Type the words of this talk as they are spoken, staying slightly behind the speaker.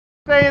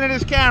Say into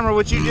this camera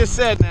what you just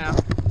said now.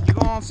 You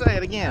go on, say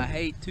it again. I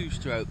hate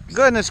two-strokes.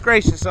 Goodness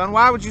gracious, son.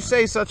 Why would you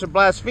say such a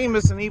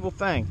blasphemous and evil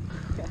thing?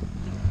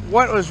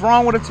 What was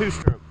wrong with a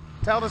two-stroke?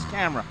 Tell this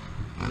camera.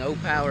 No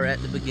power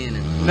at the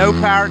beginning. No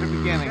power at the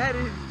beginning. That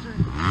is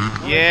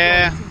true.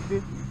 Yeah,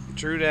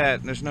 true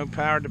that. There's no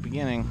power at the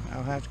beginning.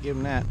 I'll have to give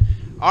him that.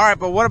 All right,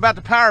 but what about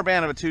the power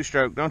band of a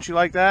two-stroke? Don't you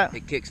like that?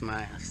 It kicks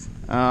my ass.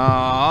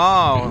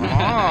 Oh.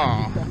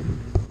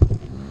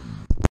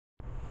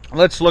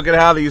 Let's look at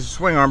how these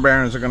swing arm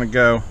bearings are going to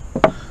go.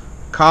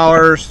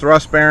 Collars,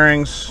 thrust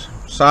bearings,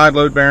 side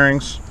load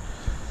bearings.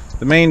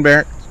 The main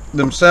bearing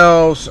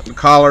themselves, the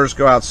collars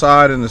go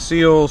outside in the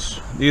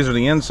seals. These are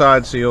the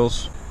inside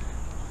seals.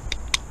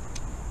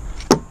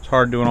 It's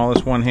hard doing all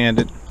this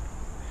one-handed.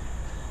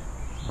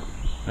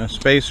 A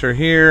spacer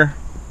here.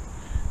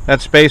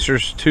 That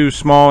spacer's too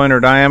small inner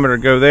diameter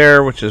to go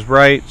there, which is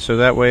right, so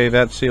that way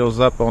that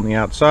seals up on the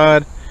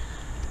outside.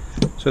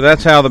 So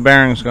that's how the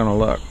bearing's going to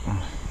look.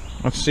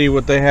 Let's see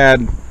what they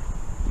had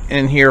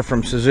in here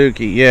from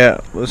Suzuki.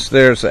 Yeah,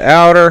 there's the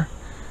outer,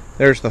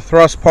 there's the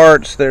thrust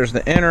parts, there's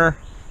the inner,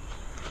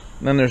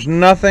 and then there's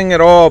nothing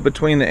at all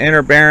between the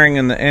inner bearing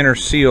and the inner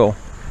seal.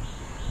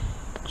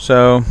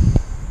 So,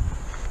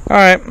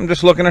 alright, I'm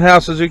just looking at how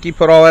Suzuki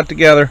put all that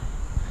together.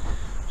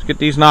 Let's get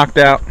these knocked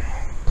out.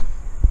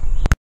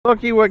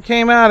 Looky what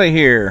came out of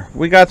here.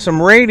 We got some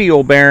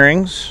radial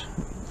bearings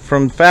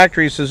from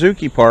factory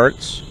Suzuki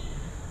parts.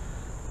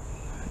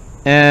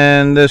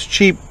 And this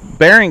cheap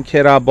bearing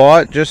kit I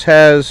bought just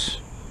has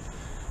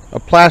a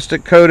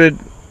plastic coated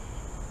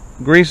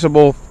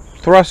greasable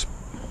thrust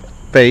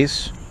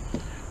face.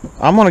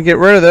 I'm going to get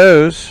rid of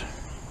those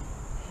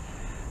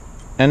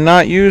and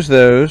not use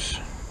those.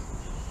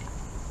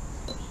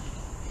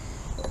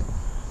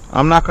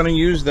 I'm not going to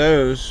use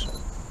those.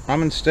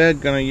 I'm instead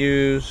going to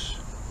use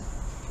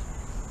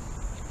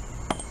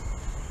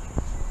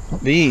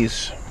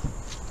these.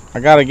 I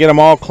got to get them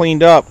all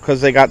cleaned up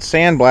because they got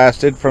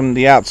sandblasted from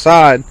the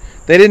outside.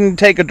 They didn't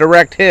take a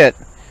direct hit,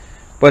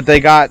 but they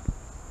got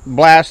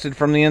blasted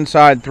from the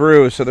inside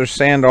through, so there's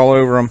sand all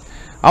over them.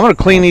 I'm going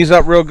to clean these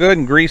up real good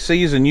and grease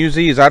these and use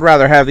these. I'd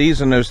rather have these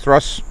than those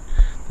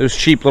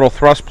cheap little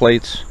thrust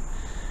plates.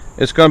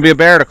 It's going to be a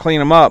bear to clean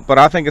them up, but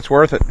I think it's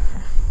worth it.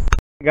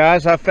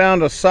 Guys, I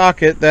found a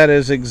socket that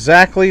is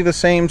exactly the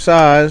same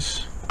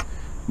size,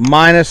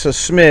 minus a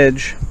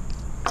smidge,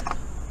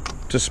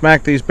 to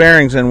smack these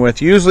bearings in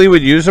with. Usually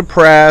we'd use a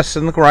press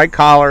and the right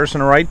collars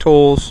and the right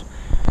tools.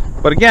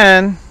 But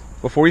again,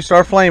 before you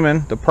start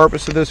flaming, the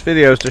purpose of this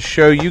video is to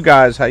show you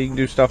guys how you can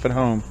do stuff at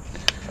home.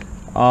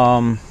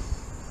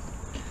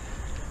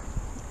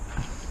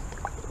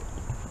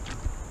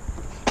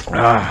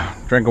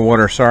 Drink of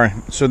water, sorry.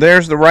 So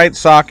there's the right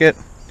socket.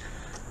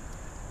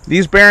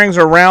 These bearings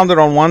are rounded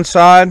on one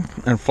side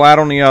and flat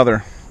on the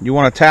other. You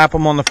want to tap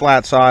them on the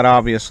flat side,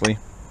 obviously.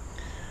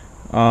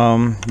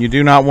 You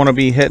do not want to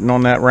be hitting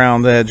on that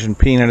round edge and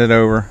peening it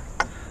over.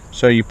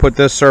 So you put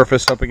this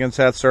surface up against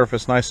that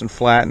surface nice and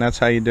flat, and that's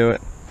how you do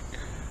it.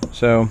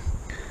 So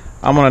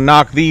I'm going to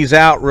knock these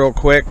out real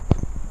quick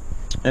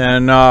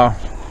and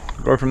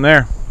go from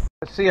there.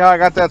 Let's see how I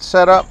got that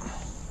set up.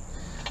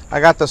 I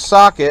got the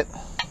socket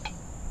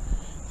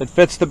that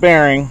fits the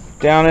bearing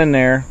down in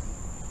there.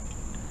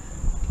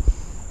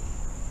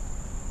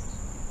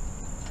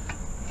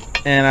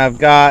 And I've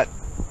got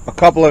a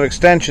couple of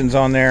extensions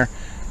on there.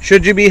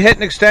 Should you be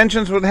hitting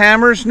extensions with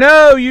hammers?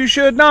 No, you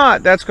should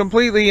not. That's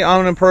completely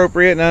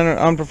inappropriate and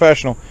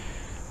unprofessional.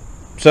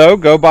 So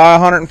go buy a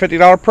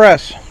 $150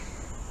 press.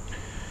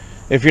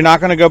 If you're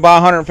not going to go buy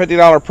a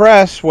 $150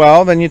 press,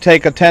 well, then you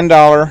take a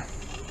 $10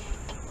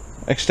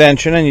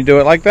 extension and you do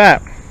it like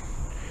that.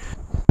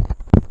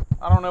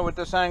 I don't know what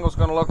this angle is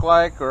going to look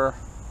like, or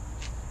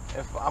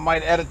if I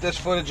might edit this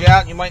footage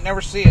out. You might never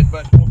see it,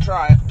 but we'll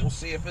try it. We'll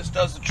see if this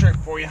does the trick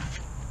for you.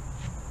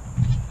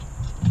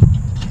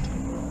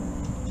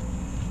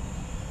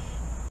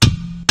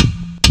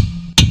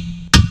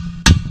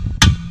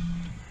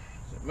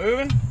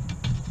 Moving?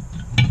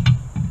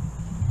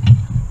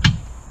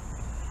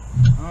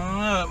 I don't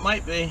know, it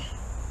might be.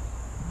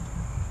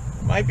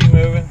 It might be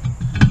moving.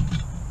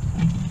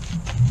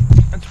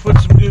 Let's put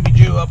some Gooby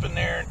Jew up in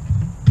there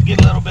and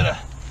get a little bit of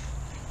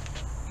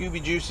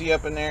Gooby Juicy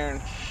up in there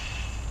and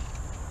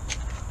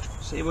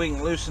see if we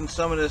can loosen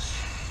some of this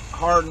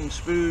hardened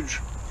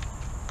spooge.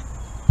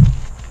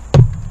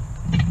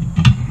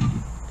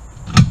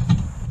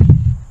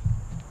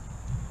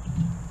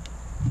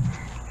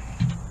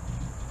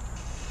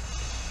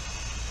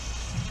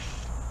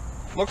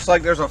 Looks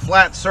like there's a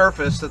flat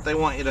surface that they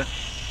want you to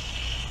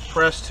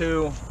press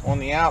to on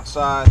the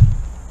outside.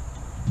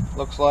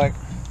 Looks like.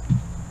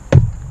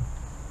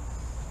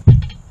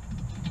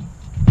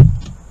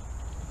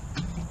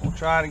 We'll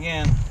try it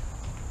again.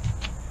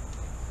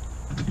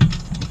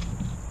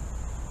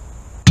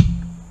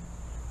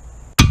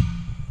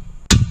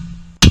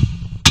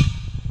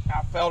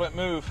 I felt it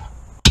move.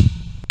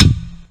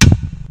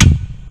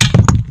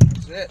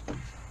 That's it.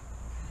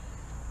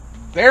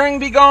 Bearing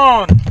be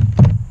gone.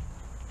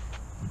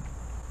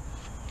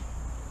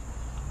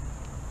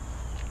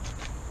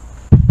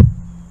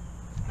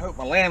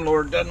 hope my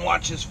landlord doesn't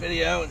watch this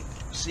video and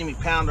see me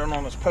pounding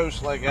on his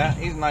post like that.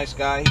 He's a nice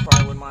guy. He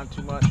probably wouldn't mind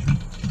too much.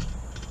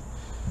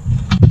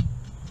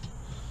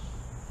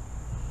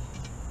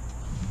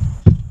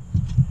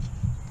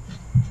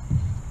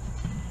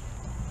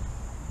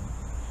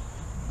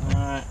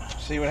 Alright,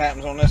 see what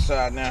happens on this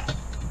side now.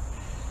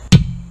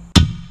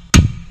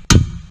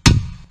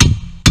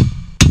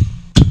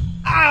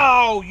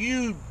 Ow,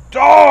 you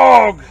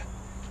dog!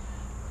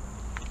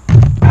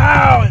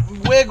 Ow, it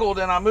wiggled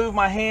and I moved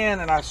my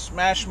hand and I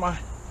smashed my...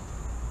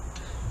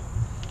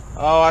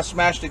 Oh, I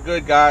smashed it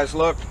good, guys.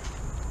 Look.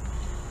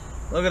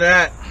 Look at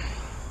that.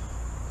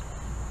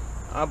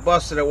 I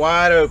busted it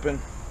wide open.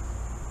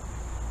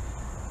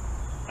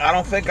 I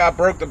don't think I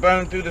broke the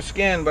bone through the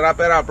skin, but I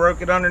bet I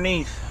broke it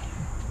underneath.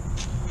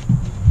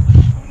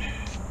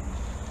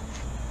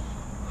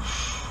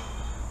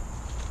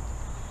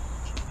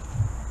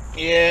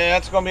 Yeah,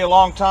 it's going to be a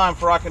long time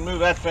before I can move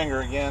that finger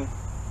again.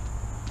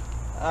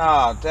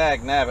 Ah,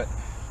 dag nabbit.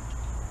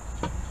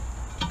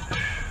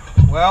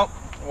 Well,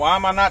 why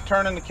am I not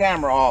turning the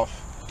camera off?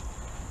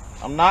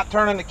 I'm not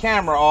turning the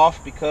camera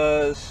off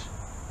because,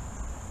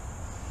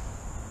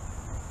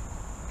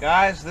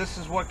 guys, this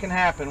is what can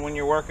happen when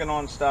you're working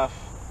on stuff.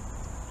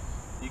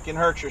 You can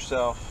hurt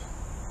yourself.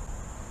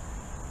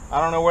 I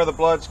don't know where the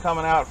blood's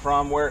coming out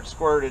from, where it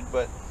squirted,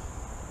 but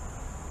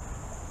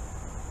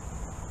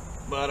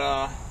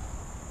oh,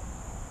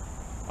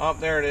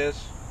 there it is.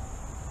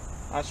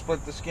 I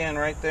split the skin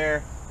right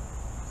there.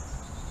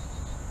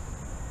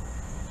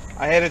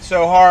 I hit it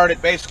so hard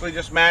it basically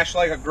just mashed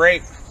like a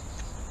grape.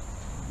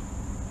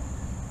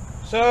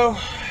 So,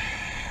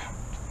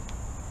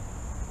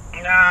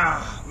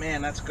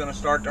 man, that's gonna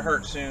start to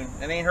hurt soon.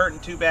 It ain't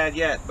hurting too bad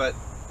yet, but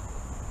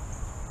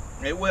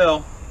it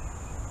will.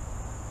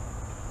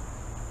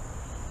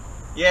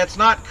 Yeah, it's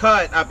not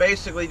cut. I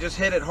basically just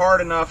hit it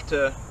hard enough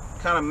to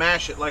kind of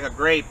mash it like a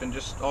grape and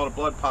just all the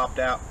blood popped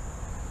out.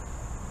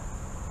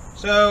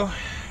 So,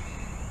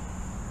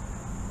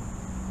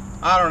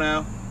 I don't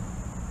know.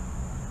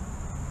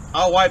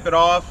 I'll wipe it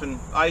off and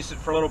ice it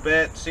for a little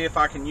bit, see if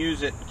I can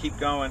use it and keep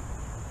going.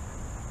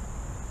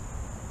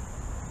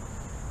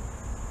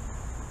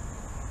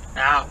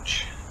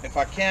 Ouch. If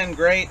I can,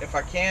 great. If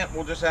I can't,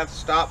 we'll just have to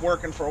stop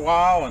working for a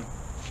while and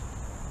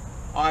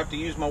I'll have to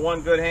use my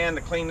one good hand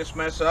to clean this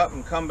mess up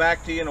and come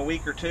back to you in a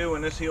week or two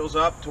when this heals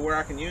up to where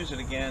I can use it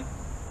again.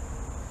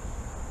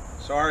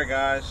 Sorry,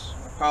 guys.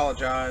 I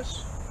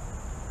apologize.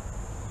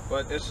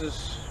 But this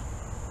is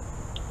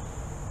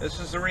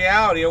the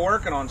reality of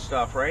working on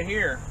stuff right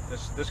here.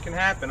 This can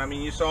happen. I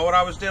mean, you saw what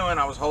I was doing.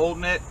 I was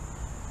holding it,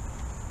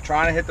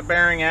 trying to hit the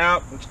bearing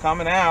out. It's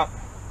coming out.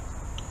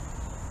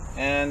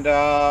 And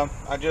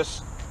I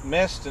just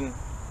missed and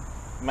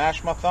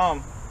mashed my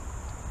thumb.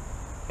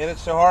 Hit it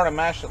so hard I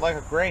mashed it like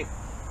a grape.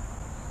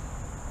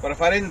 But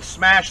if I didn't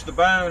smash the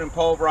bone and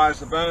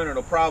pulverize the bone,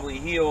 it'll probably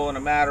heal in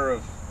a matter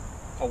of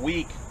a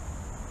week,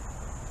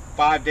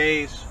 5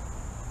 days.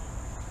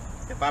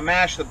 If I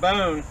mash the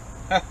bone,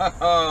 if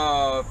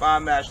I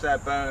mash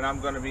that bone,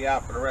 I'm going to be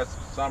out for the rest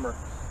of the summer.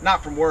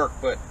 Not from work,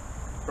 but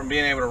from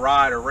being able to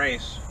ride or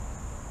race.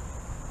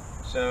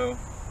 So,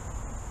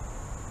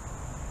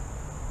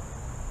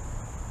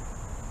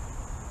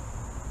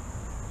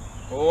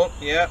 oh,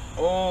 yeah,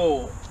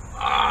 oh,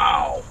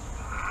 ow,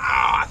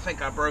 I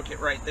think I broke it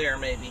right there,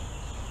 maybe.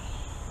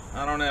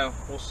 I don't know,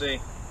 we'll see.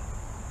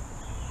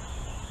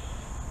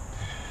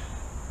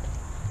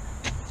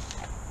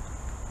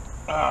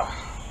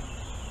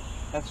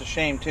 That's a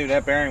shame too,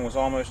 that bearing was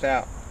almost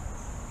out.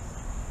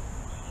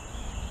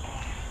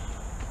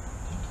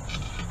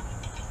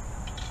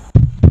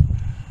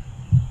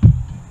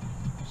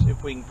 See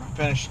if we can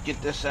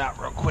get this out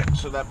real quick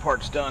so that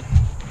part's done.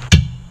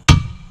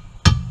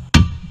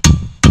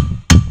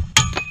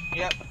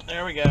 Yep,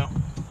 there we go.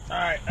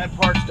 Alright, that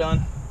part's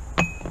done.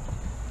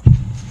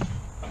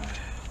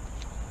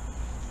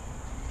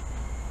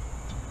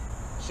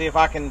 See if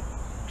I can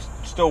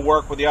still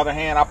work with the other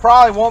hand. I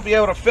probably won't be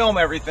able to film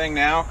everything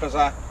now because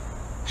I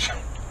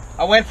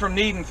went from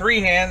needing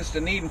 3 hands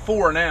to needing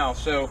 4 now.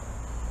 So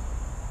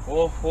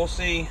we'll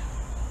see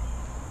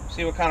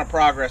what kind of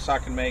progress I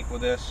can make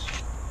with this.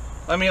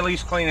 Let me at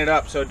least clean it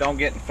up so it don't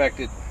get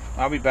infected.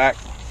 I'll be back.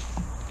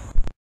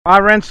 I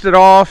rinsed it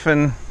off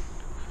and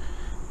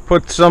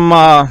put some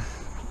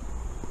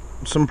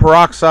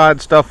peroxide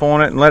stuff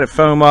on it and let it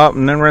foam up,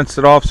 and then rinsed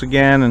it off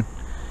again. And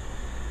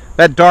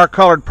that dark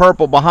colored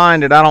purple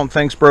behind it, I don't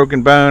think's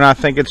broken bone. I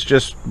think it's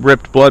just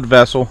ripped blood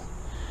vessel.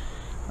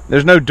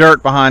 There's no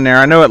dirt behind there.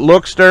 I know it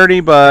looks dirty,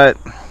 but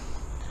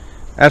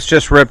that's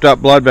just ripped up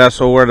blood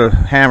vessel where the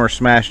hammer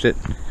smashed it.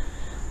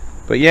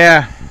 But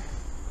yeah,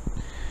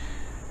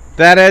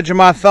 that edge of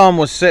my thumb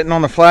was sitting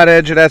on the flat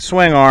edge of that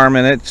swing arm,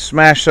 and it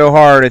smashed so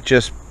hard it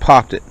just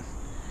popped it.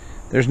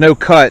 There's no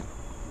cut.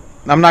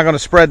 I'm not going to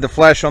spread the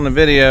flesh on the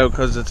video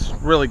because it's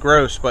really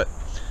gross, but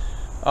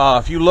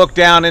if you look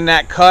down in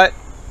that cut,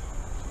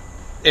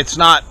 it's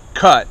not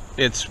cut,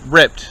 it's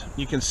ripped.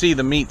 You can see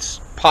the meat's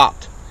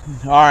popped.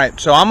 Alright,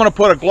 so I'm going to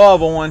put a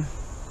glove on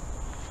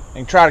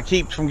and try to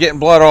keep from getting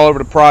blood all over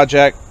the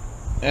project.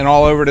 and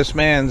all over this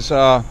man's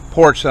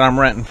porch that I'm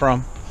renting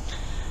from.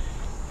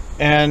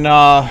 And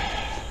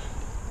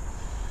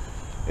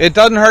it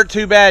doesn't hurt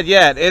too bad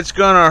yet. It's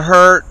gonna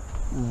hurt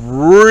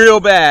real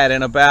bad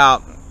in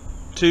about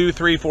 2,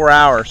 3, 4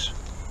 hours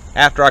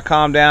after I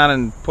calm down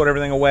and put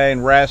everything away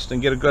and rest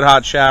and get a good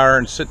hot shower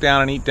and sit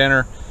down and eat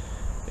dinner.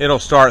 It'll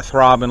start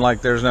throbbing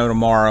like there's no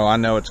tomorrow. I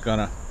know it's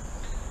gonna.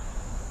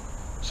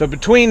 So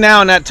between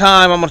now and that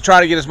time, I'm gonna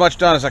try to get as much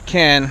done as I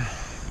can.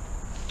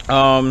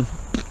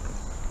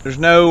 There's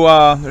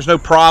no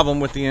problem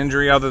with the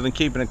injury other than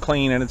keeping it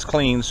clean, and it's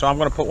clean. So I'm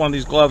gonna put one of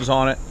these gloves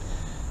on it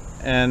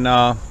and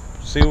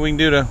see what we can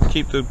do to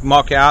keep the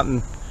muck out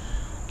and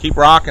keep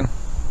rocking.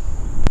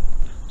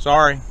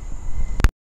 Sorry.